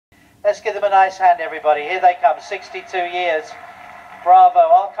Let's give them a nice hand, everybody. Here they come, 62 years. Bravo.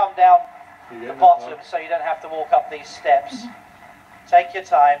 I'll come down the bottom so you don't have to walk up these steps. Take your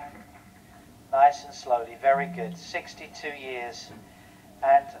time. Nice and slowly. Very good. 62 years.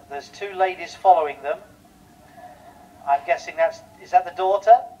 And there's two ladies following them. I'm guessing is that the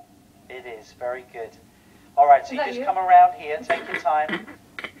daughter? It is. Very good. All right, so you just come around here. Take your time.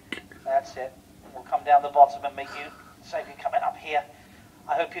 That's it. We'll come down the bottom and meet you. So if you're coming up here,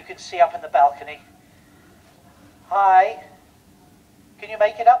 I hope you can see up in the balcony. Hi. Can you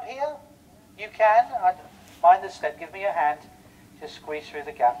make it up here? You can. Mind the step. Give me your hand. Just squeeze through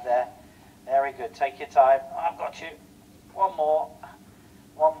the gap there. Very good. Take your time. I've got you. One more.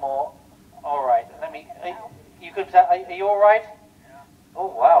 One more. All right. Let me. You could. Are you all right? Yeah. Oh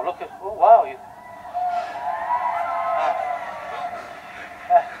wow! Look at. Oh wow! You.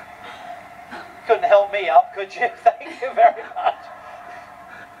 Couldn't help me up, could you? Thank you very much.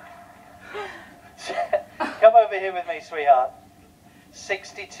 Come over here with me, sweetheart.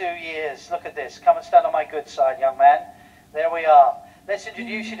 62 years. Look at this. Come and stand on my good side, young man. There we are. Let's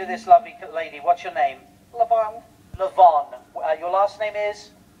introduce you to this lovely lady. What's your name? Lavon. Lavon. Your last name is?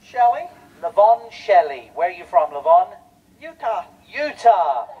 Shelley. Lavon Shelley. Where are you from, Lavon? Utah.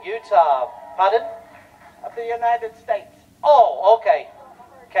 Utah. Utah. Pardon? Of the United States. Oh, okay.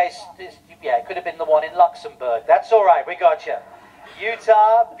 Yeah, it could have been the one in Luxembourg. That's all right. We got you.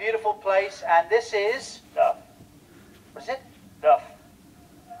 Utah, beautiful place. And this is? Duff. What is it? Duff.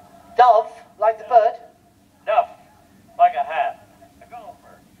 Dove, like the bird? Duff. Like a hat. A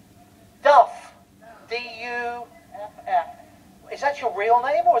golfer. Duff. D-U-F-F. Is that your real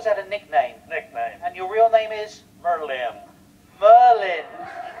name or is that a nickname? Nickname. And your real name is? Merlin. Merlin.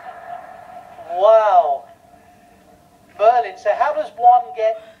 Wow. Merlin. So how does one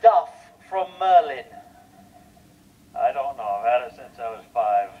get Duff from Merlin? I don't know. I've had it since I was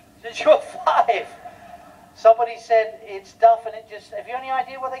 5. Since you were 5? Somebody said it's Duff and it just... Have you any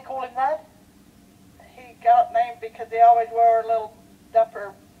idea why they call him that? He got named because he always wore a little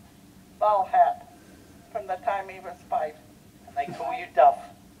duffer ball hat from the time he was 5. And they call you Duff.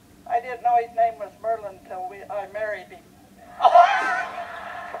 I didn't know his name was Merlin until I married him.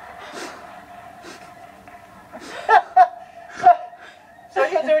 So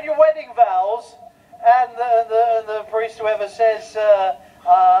you're doing your wedding vows, and the priest, whoever says,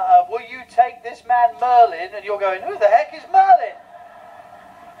 will you take this man Merlin? And you're going, who the heck is Merlin?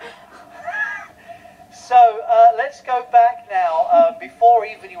 So let's go back now, before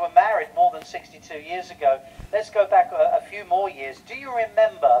even you were married, more than 62 years ago. Let's go back a few more years. Do you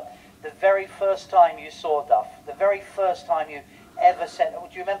remember the very first time you saw Duff? The very first time you ever said,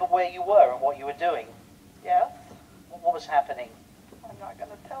 do you remember where you were and what you were doing? Yes. What was happening? I'm not going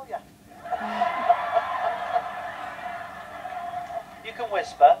to tell you. You can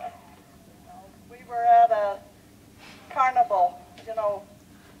whisper. We were at a carnival, you know,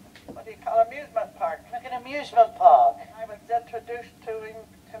 what do you call it, amusement park. Like an amusement park. I was introduced to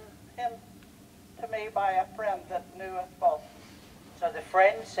him to me by a friend that knew us both. So the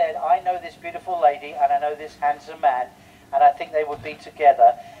friend said, I know this beautiful lady and I know this handsome man and I think they would be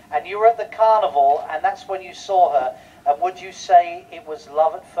together. And you were at the carnival and that's when you saw her. And would you say it was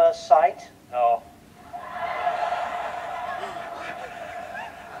love at first sight? No.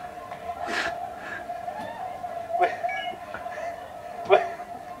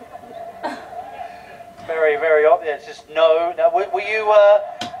 Very, very obvious. Just no.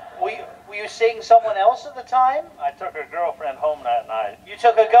 Were you seeing someone else at the time? I took a girlfriend home that night. You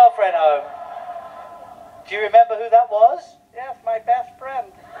took a girlfriend home. Do you remember who that was? Yes, my best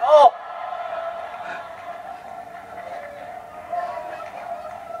friend. Oh.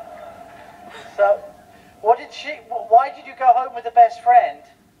 So, why did you go home with the best friend?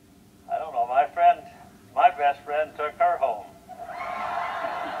 I don't know. My best friend took her home.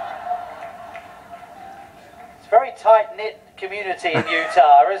 It's a very tight-knit community in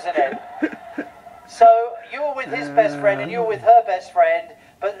Utah, isn't it? So, you were with his best friend and you were with her best friend,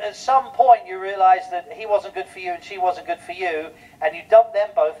 but at some point you realized that he wasn't good for you and she wasn't good for you, and you dumped them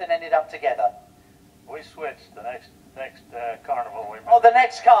both and ended up together. We switched the next carnival we met. Oh, the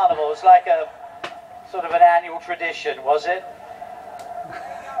next carnival was like a sort of an annual tradition, was it?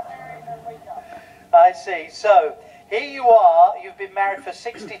 I see. So, here you are, you've been married for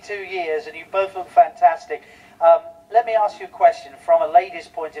 62 years and you both look fantastic. Let me ask you a question from a lady's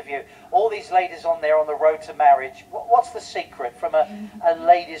point of view. All these ladies on there on the road to marriage, what's the secret from a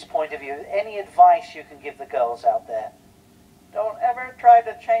lady's point of view? Any advice you can give the girls out there? Don't ever try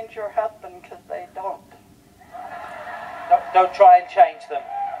to change your husband because they don't. Don't try and change them.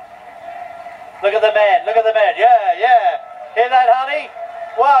 Look at the men, look at the men. Yeah, yeah. Hear that, honey?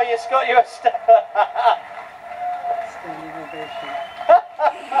 Wow, you got you a step. Standing ovation.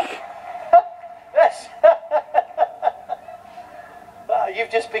 Yes.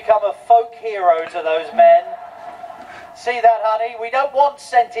 You've just become a folk hero to those men. See that, honey? We don't want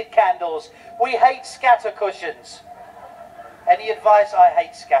scented candles. We hate scatter cushions. Any advice? I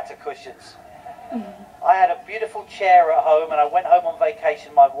hate scatter cushions. I had a beautiful chair at home, and I went home on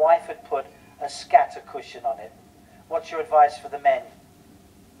vacation. My wife had put a scatter cushion on it. What's your advice for the men?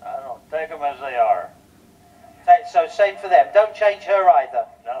 I don't know, take them as they are. So same for them. Don't change her either.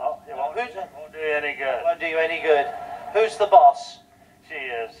 No, it won't do you any good. Won't do you any good. Who's the boss? She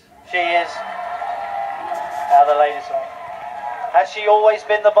is. She is. Now the ladies on. Has she always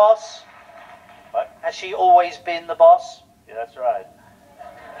been the boss? What? Has she always been the boss? Yeah, that's right.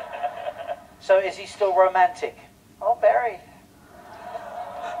 So is he still romantic? Oh, very.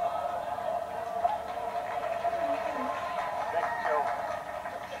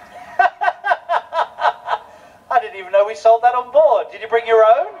 I didn't even know we sold that on board. Did you bring your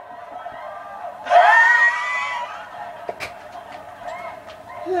own?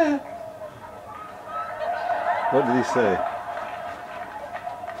 Yeah. What did he say?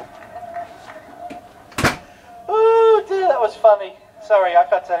 Oh dear, that was funny. Sorry, I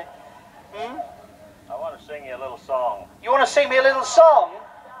can't tell you. I want to sing you a little song. You want to sing me a little song?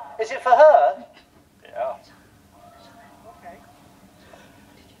 Is it for her? Yeah. Okay.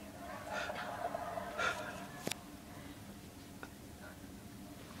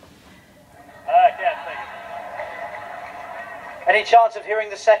 I can't think of Any chance of hearing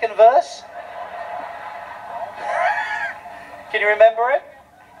the second verse? Can you remember it?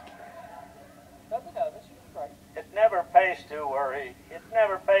 it. It never pays to worry. It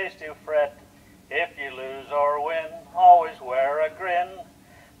never pays to fret. If you lose or win, always wear a grin.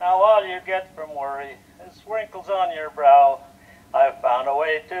 Now all you get from worry is wrinkles on your brow. I've found a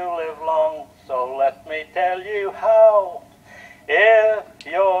way to live long, so let me tell you how. If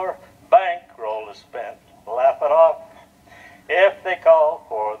your bankroll is spent, laugh it off. If they call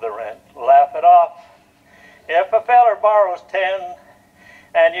for the rent, laugh it off. If a feller borrows 10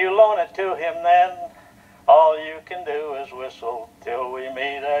 and you loan it to him then, all you can do is whistle till we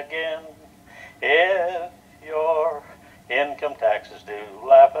meet again. If your income taxes due,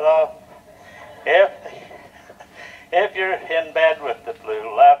 laugh it off. If you're in bed with the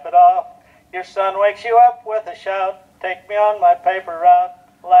flu, laugh it off. Your son wakes you up with a shout, take me on my paper route,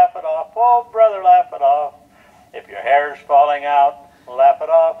 laugh it off. Oh, brother, laugh it off. If your hair's falling out, laugh it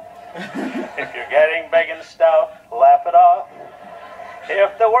off. If you're getting big and stout, laugh it off.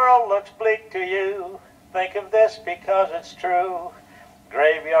 If the world looks bleak to you, think of this because it's true.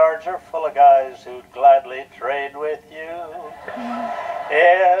 Graveyards are full of guys who'd gladly trade with you.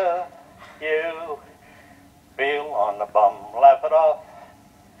 If you feel on the bum, laugh it off.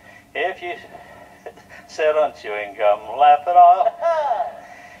 If you sit on chewing gum, laugh it off.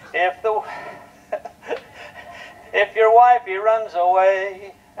 If your wifey runs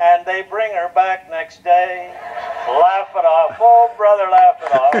away and they bring her back next day, laugh it off. Oh, brother, laugh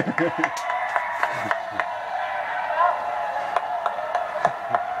it off.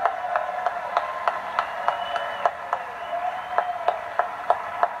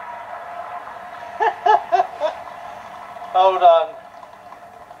 Hold on.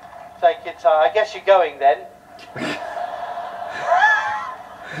 Take your time. I guess you're going then.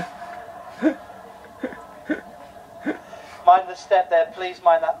 Mind the step there, please.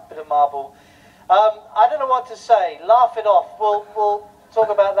 Mind that bit of marble. I don't know what to say. Laugh it off. We'll talk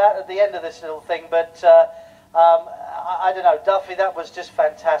about that at the end of this little thing. But I don't know, Duffy. That was just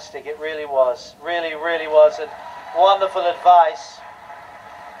fantastic. It really was. Really, really was. And wonderful advice.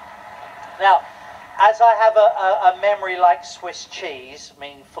 Now, as I have a memory like Swiss cheese, I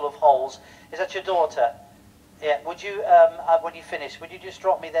mean full of holes, is that your daughter? Yeah, would you, when you finish, would you just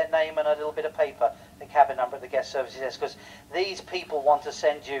drop me their name and a little bit of paper, the cabin number at the guest services desk, because these people want to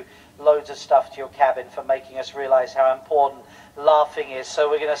send you loads of stuff to your cabin for making us realise how important laughing is, so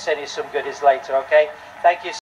we're going to send you some goodies later, okay? Thank you.